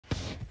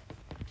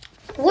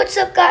What's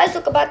up, guys?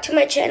 Welcome back to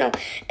my channel.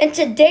 In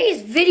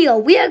today's video,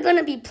 we are going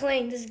to be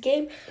playing this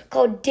game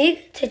called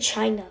Dig to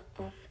China.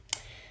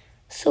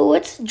 So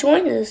let's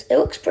join this. It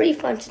looks pretty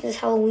fun since it's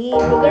Halloween.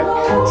 We're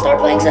going to start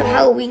playing some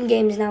Halloween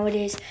games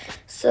nowadays.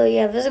 So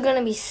yeah, this is going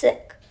to be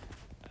sick.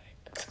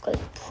 Let's click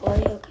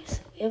play. Okay,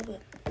 so we have a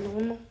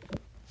normal.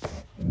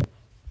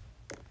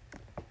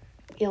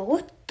 Yo,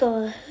 what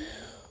the hell?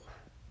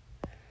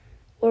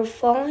 We're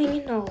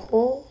falling in a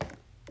hole.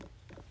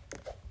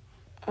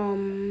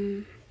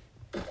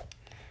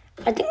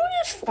 I think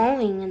we're just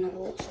falling in the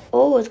holes.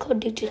 Oh, it's called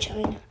Dig to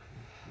China.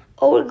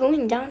 Oh, we're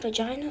going down to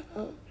China?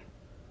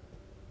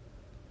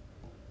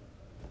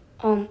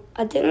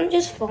 I think I'm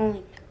just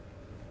falling.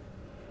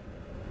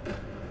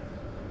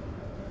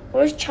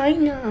 Where's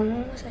China? I'm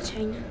almost at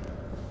China.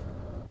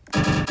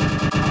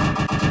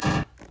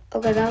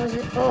 Okay, that was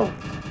it. Oh.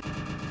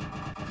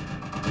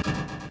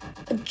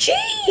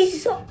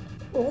 Jeez!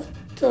 What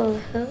the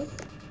hell?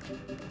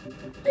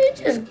 They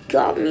just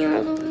got me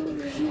all the way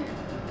over here.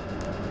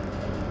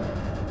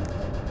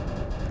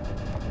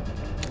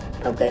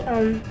 Okay,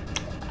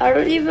 I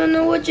don't even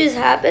know what just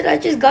happened. I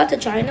just got to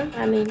China.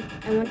 I mean,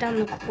 I went down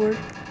the court.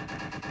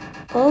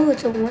 Oh,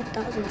 it's a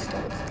 1,000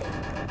 stones thing.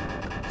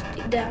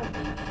 Dig down,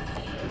 baby.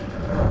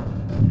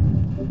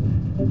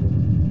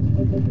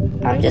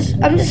 I'm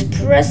just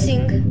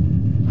pressing.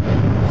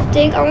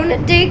 Dig, I wanna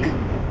dig.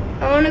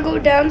 I wanna go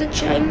down to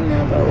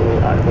China, bro.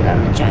 I wanna go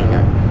down to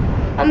China.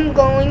 I'm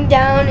going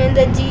down in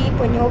the deep.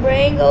 When your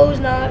brain goes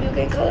numb, you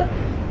can color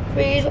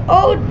freeze.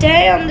 Oh,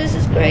 damn, this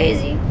is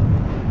crazy.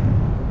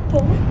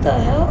 But what the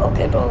hell?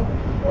 Okay, bro.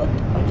 What?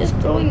 I'm just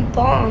throwing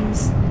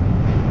bombs.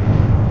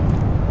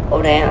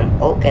 Oh,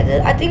 damn. Okay,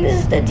 I think this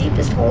is the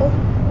deepest hole.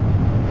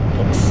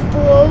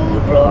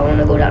 Explode, bro. I want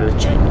to go down to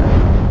China.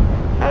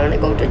 I want to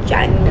go to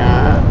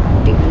China.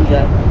 Dig to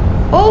China.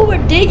 Oh,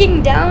 we're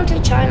digging down to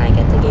China. I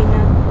get the game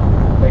now.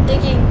 We're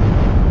digging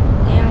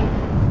down.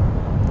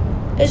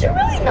 Is there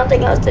really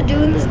nothing else to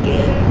do in this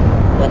game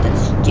but to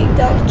just dig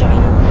down to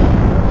China?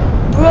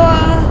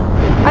 Bruh,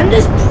 I'm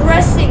just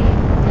pressing.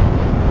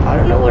 I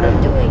don't know what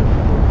I'm doing.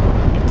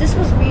 If this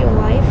was real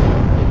life,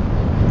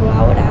 bro,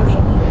 I would actually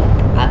be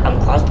like, I'm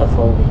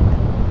claustrophobic.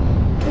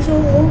 There's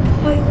a whole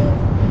pile of...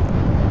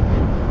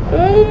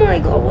 Oh my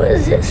god, what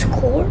is this,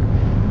 core?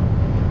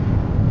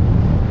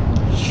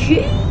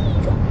 Jeez,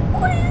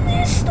 what is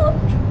this stuff?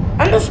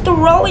 I'm just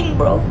throwing,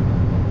 bro.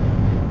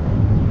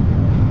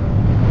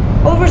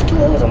 Oh, there's 2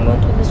 holes. I'm going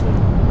to this one.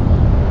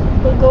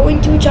 We're going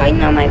to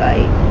China, my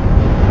guy.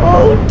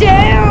 Oh,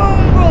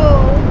 damn,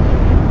 bro.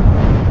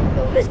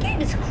 Yo, this game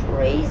is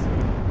crazy.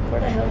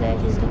 Where the hell did I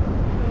just go?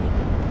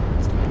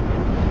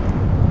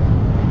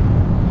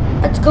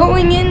 It's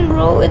going in,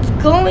 bro. It's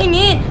going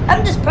in.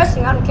 I'm just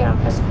pressing. I don't care. I'm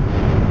pressing.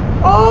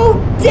 Oh,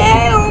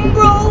 damn,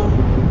 bro.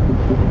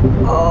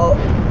 Oh.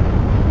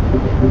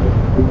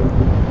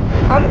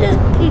 I'm just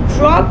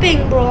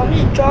dropping, bro. I'm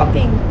just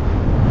dropping.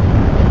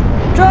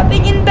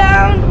 Dropping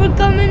inbound. We're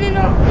coming in.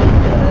 What the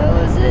hell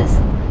is this?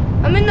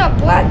 I'm in a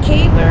black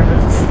cave. Whatever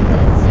this is.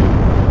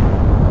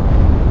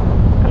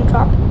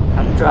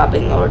 I'm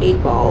dropping all these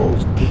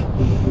balls. I'm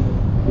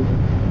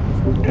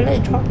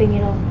just dropping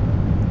it all.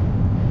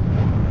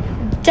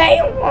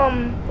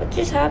 Damn, what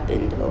just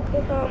happened?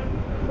 Okay,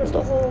 where's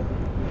the hole?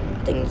 I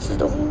think this is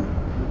the hole.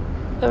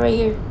 Oh, right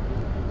here.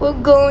 We're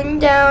going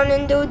down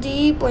into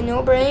deep. When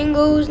your brain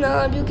goes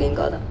numb, you can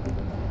go down.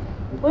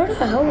 Where the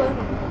hell am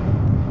I?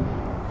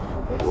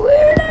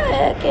 Where the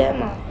heck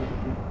am I?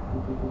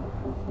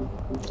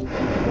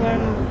 Where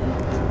am I?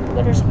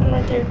 Okay, there's someone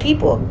right there.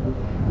 People.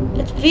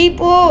 It's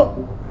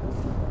people.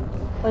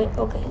 Wait,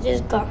 okay, it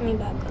just got me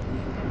back up.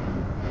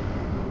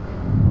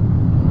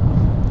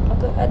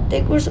 Okay, I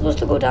think we're supposed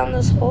to go down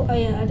this hole. Oh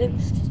yeah, I think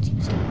this is the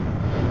deepest hole.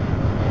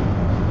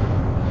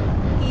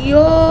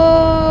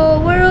 Yo,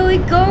 where are we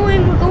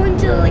going? We're going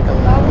to like a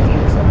lava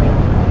cave or something. I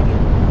have no idea.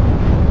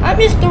 I'm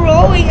just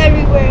throwing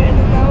everywhere and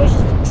then now it's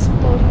just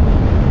exploding.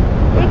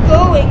 We're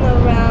going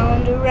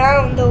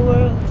around the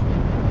world.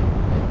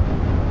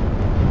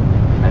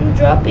 I'm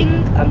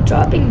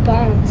dropping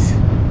bombs.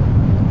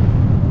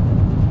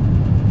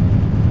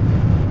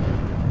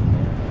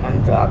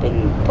 I'm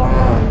dropping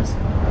bombs.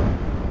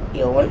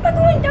 Yo, when am I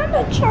going down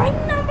to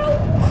China, bro?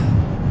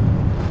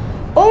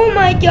 Oh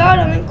my god,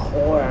 I'm in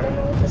core. I don't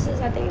know what this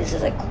is. I think this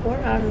is like core.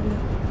 I don't know.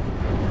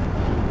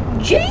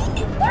 Gee,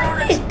 what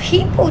are these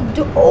people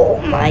do? Oh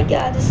my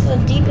god, this is the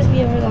deepest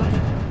we ever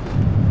gotten.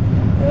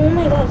 Oh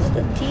my god, this is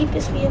the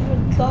deepest we ever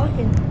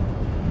gotten.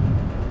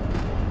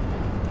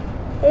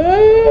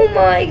 Oh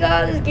my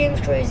god, this game's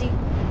crazy.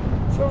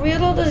 For real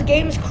though, this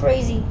game's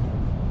crazy.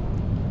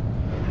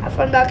 Have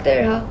fun back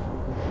there, huh?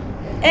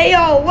 Hey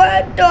yo,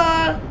 what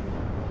the?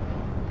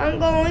 I'm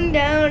going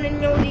down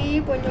in your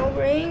deep. When your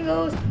brain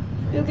goes,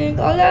 you can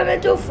call that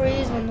mental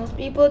freeze. When those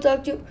people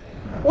talk to you,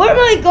 where am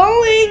I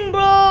going,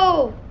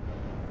 bro?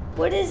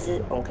 What is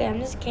it? Okay, I'm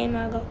just came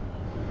out.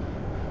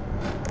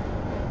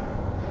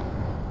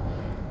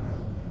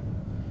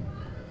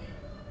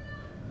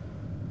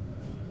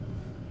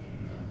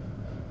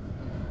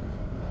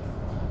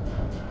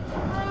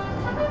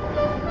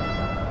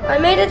 I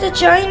made it to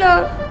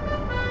China.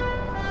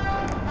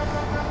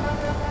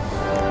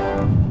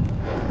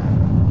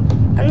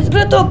 I'm just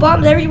gonna throw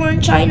bombs everywhere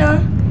in China.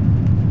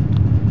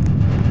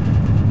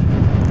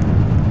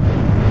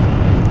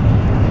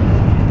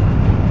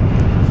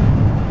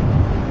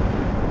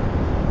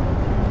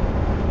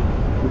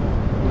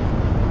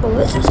 Bro,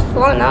 this is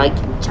fun. I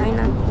like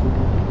China.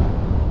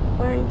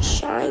 We're in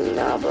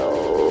China,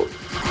 bro.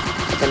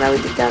 Okay, now we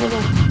get down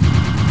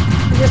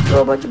again. We just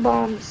throw a bunch of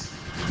bombs.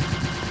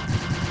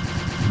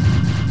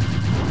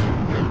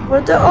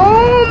 What the?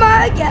 Oh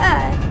my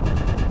god!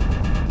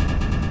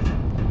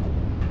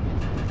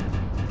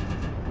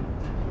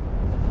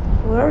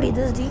 We're already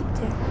this deep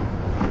there.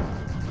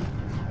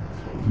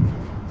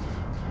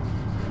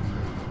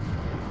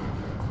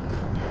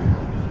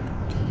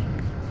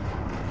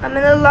 I'm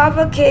in a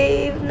lava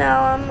cave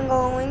now. I'm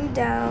going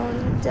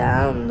down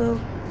though.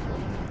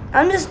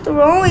 I'm just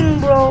throwing,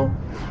 bro.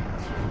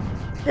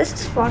 This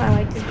is fun. I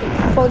like this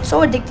game. Bro, it's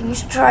so addicting. You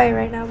should try it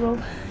right now, bro.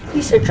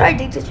 You should try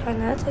Dig to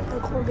China. That's like a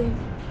cool game.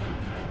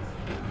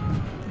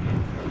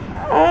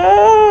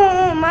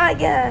 Oh my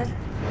god.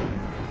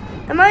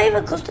 Am I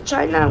even close to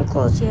China? I'm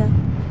close, yeah.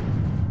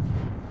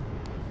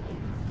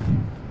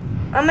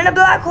 I'm in a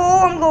black hole.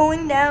 I'm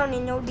going down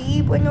in no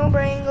deep where no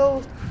brain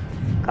goes.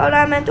 Call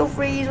that mental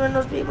freeze when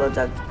those people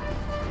touch.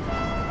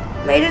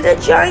 Made it to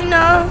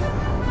China.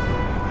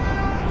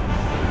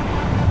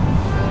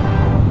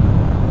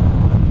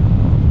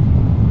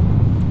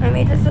 I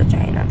made it to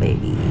China,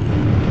 baby.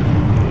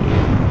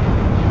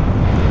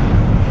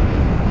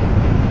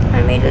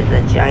 I made it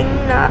to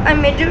China. I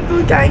made it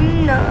to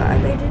China. I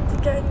made it to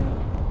China.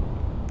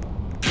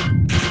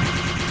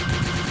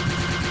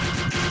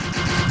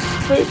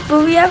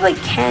 But we have like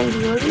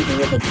candy. What do we do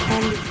with the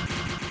candy?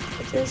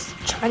 Is this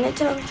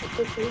Chinatown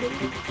chocolate pudding?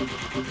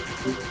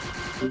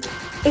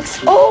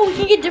 Oh, you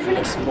can get different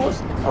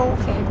explosives.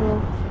 Okay,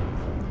 bro.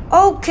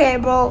 Okay,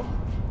 bro.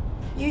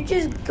 You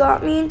just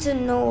got me into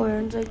nowhere.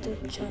 It's like the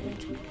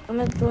Chinatown. I'm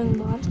not throwing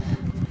bombs.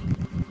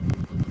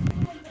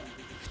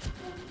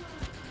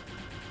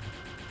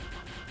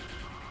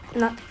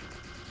 Not.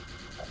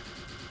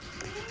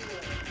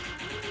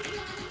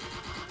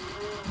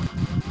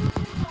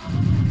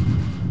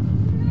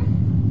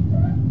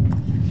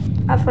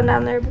 I fell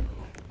down there.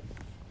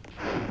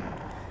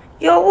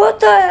 Yo, what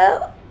the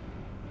hell?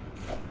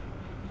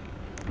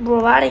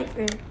 Bro, that ain't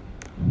fair.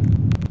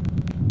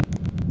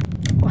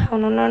 Oh, hell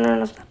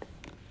no, stop it.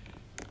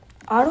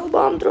 Auto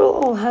bomb throw?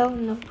 Oh, hell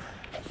no.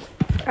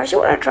 I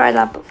actually want to try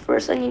that, but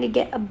first I need to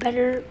get a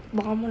better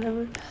bomb,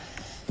 whatever.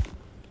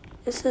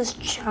 This is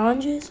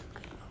challenges.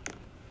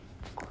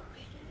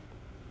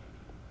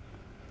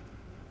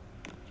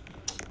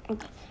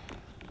 Okay.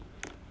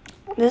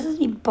 This is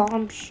the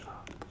bomb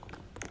shop.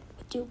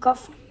 What do you got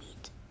for me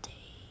today?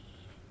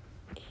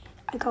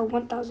 I got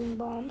 1,000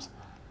 bombs,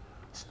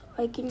 so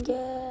I can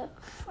get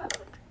 500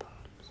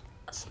 bombs.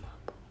 A small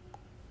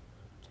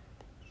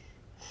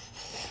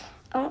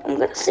bomb. I'm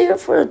gonna save it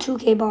for the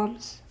 2K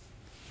bombs.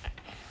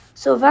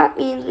 So that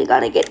means we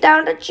gotta get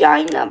down to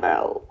China,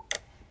 bro.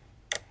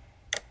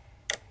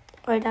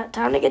 Alright, now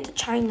time to get to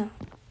China.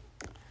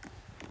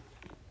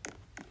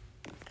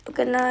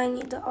 Okay, now I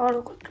need the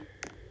auto clicker.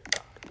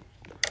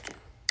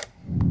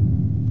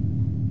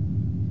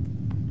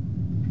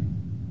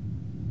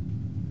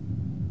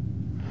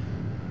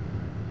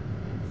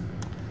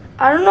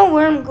 I don't know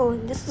where I'm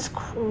going. This is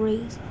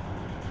crazy.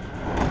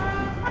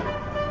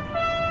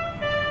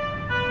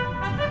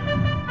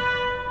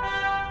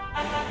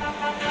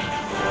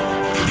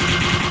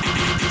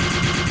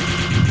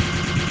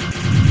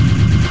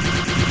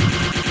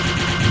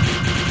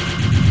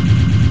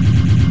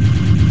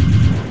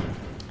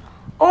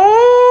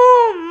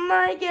 Oh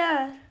my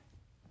god.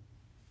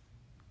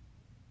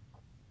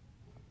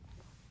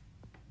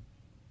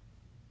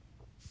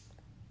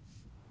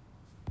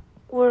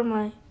 Where am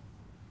I?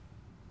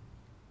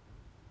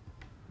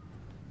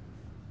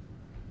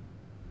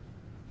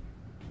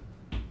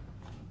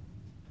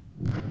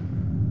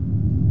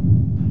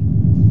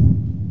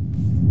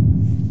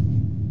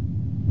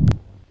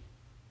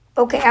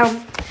 Okay,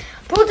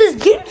 bro, this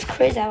game's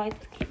crazy. I like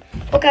this game.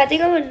 Okay, I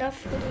think I'm enough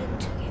for the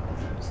 2K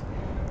bombs.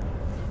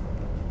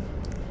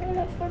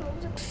 Enough for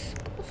those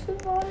explosive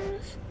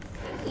bombs.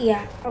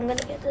 Yeah, I'm gonna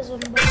get this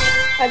one.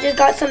 I just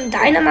got some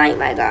dynamite,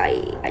 my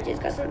guy. I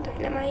just got some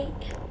dynamite.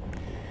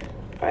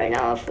 Right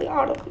now, if we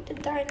auto click the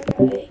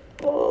dynamite,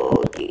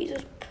 oh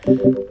Jesus,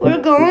 we're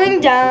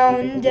going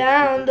down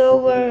the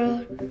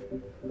world.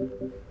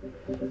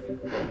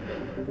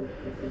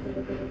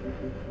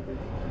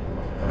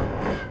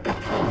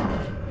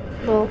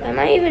 Bro, am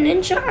I even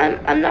in China?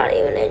 I'm not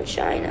even in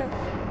China.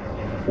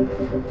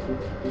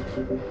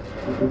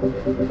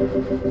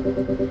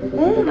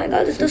 Oh my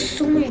god, this does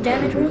so much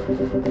damage, bro.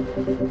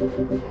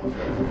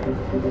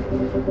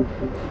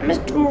 I'm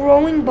just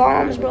throwing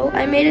bombs, bro.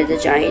 I made it to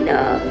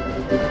China.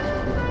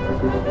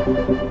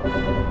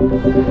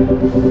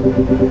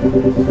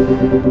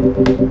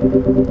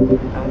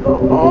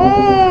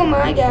 Oh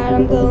my god,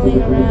 I'm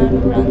going around the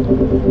world.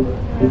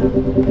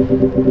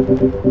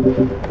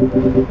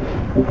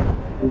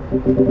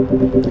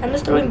 I'm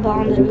just throwing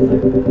bombs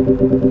everywhere.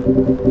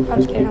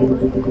 I'm scared. I'm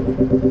going.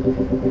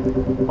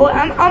 Oh,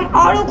 I'm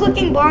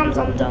auto-clicking bombs.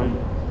 I'm dumb.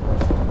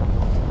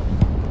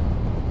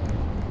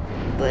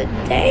 But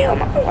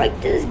damn, I like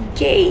this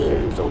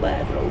game so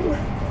bad, bro.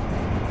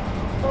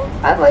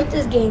 I like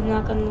this game,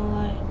 not gonna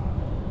lie.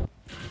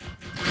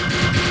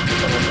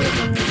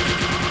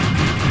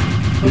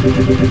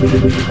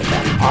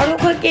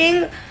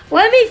 Auto-clicking.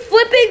 Let me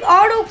flipping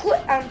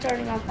auto-click. I'm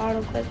turning off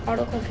auto-click.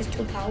 Auto-click is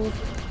too powerful.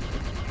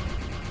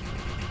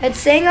 It's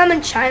saying I'm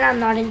in China. I'm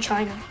not in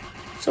China.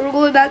 So we're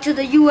going back to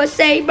the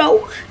USA,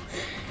 bro.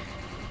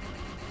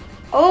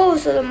 Oh,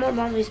 so the more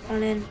bombs we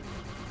spawn in.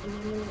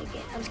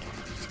 I'm scared.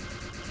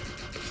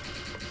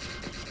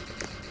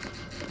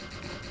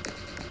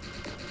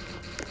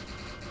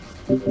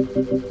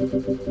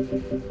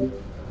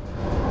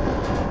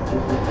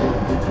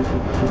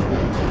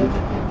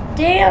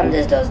 Damn,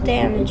 this does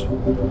damage.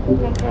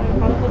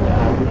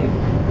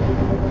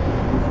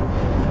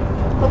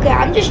 Okay,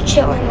 I'm just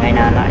chilling right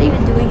now, not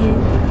even doing it.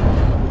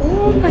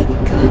 Oh my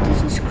god,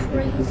 this is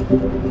crazy.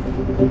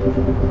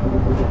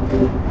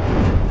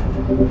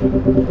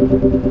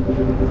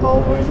 Oh,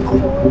 we're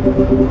cold.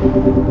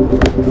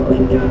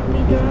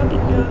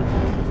 Dropping.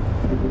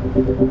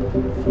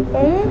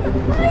 Oh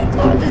my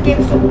god, this game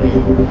is so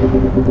crazy.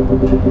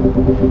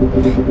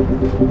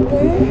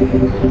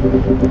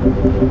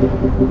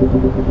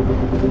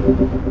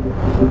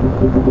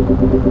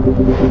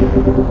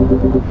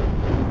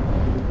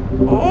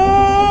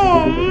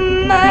 Oh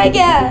my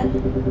god.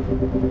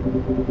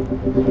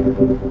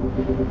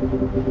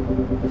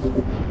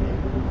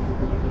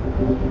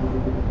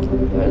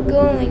 We're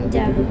going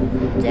down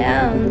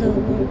the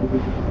world.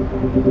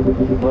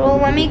 Bro,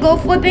 let me go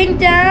flipping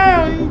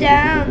down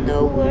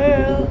the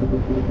world.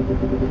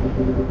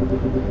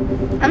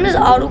 I'm just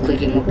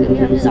auto-clicking, look at me,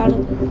 I'm just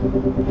auto-clicking.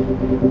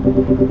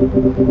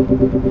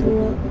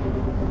 Bro.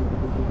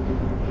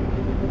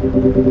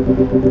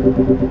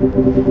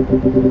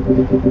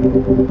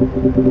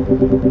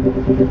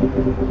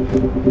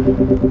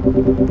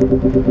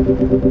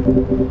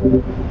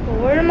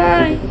 Where am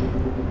I?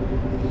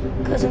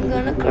 Cause I'm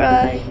gonna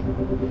cry.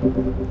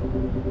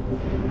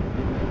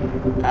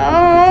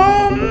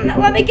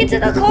 Let me get to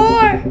the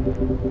core.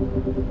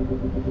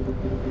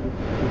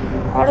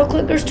 Auto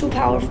clicker's too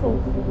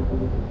powerful.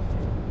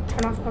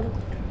 Turn off auto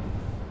clicker.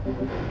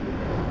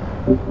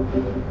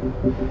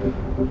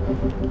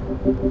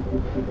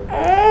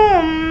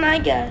 Oh my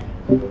god.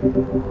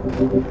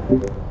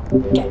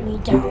 Get me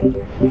down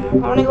there. I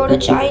wanna go to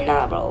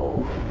China,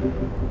 bro.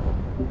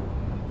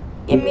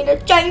 Get me to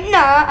China.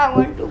 I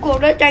want to go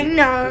to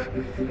China.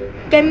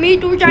 Get me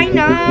to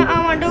China.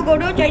 I want to go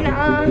to China.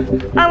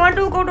 I want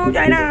to go to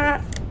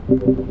China.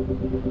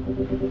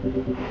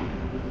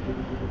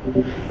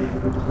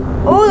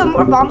 Oh, the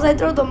more bombs I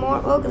throw, the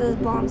more. Look at those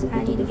bombs.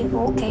 I need to get.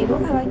 Okay, bro,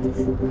 I like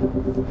this.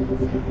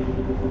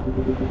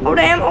 Oh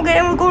damn.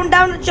 Okay, we're going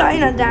down to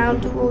China. Down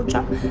to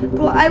China.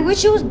 Bro, I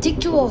wish it was Dick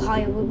to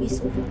Ohio. It would be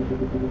so fun.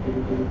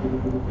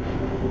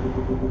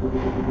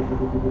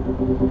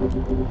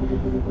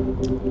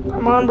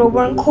 Come on, bro.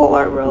 We're in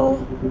core, bro.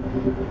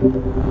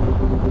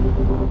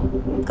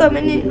 I'm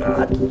coming in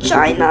to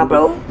China,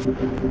 bro.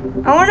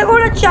 I want to go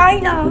to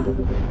China.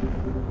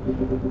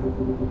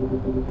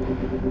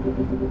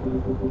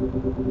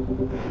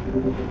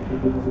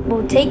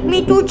 Bro, take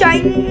me to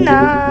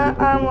China.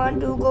 I want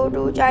to go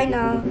to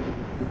China.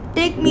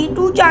 Take me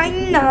to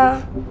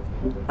China.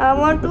 I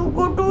want to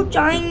go to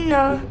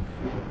China.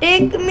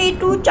 Take me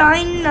to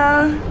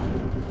China.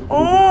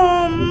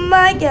 Oh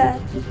my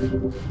god.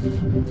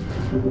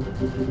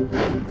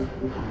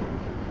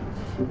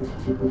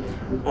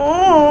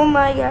 Oh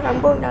my god,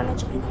 I'm going down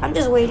to China. I'm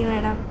just waiting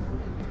right now.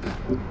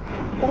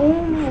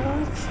 Oh my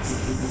god, this is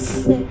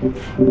sick.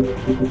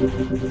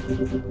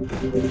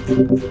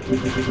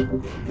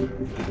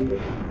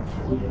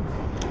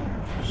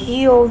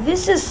 Yo,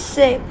 this is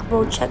sick,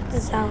 bro. Check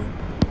this out.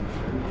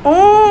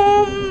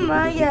 Oh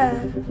my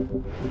god.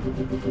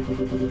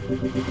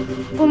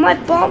 But my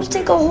bombs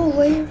take a whole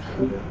layer.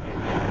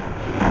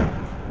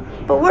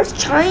 But where's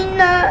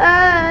China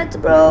at,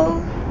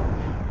 bro?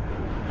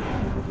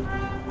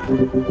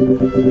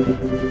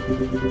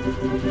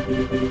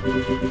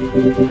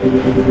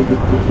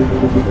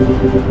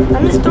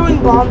 I'm just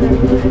throwing bombs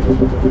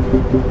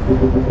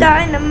everywhere.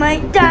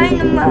 Dynamite,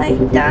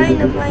 dynamite,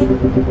 dynamite.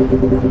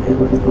 Okay,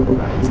 let's go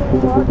back to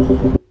lobby.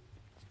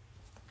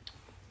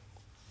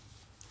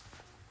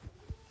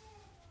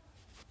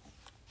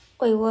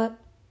 Wait, what?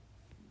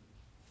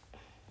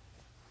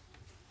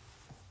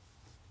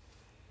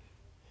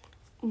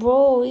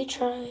 Bro, we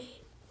try.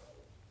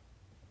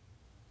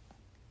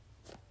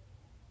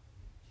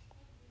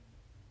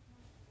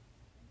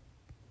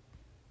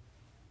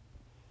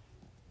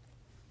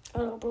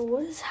 Oh, bro,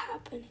 what is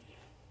happening?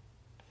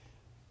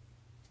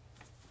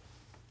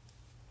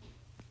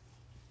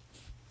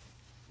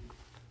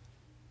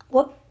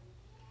 What?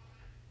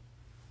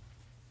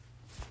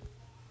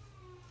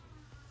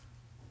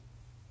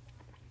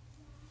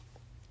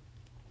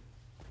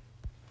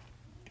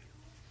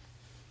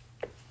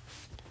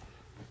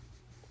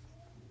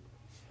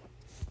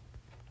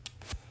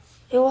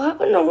 It will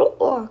happen to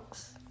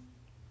Roblox.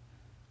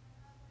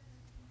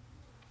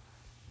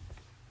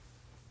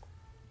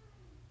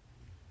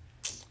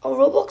 Oh,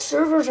 Roblox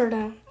servers are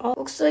down. Oh,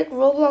 looks like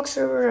Roblox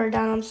servers are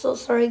down. I'm so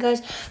sorry,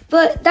 guys.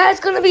 But that's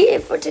going to be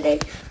it for today.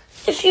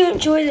 If you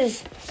enjoyed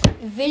this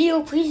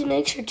video, please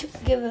make sure to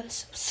give a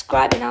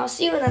subscribe. And I'll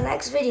see you in the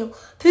next video.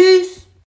 Peace.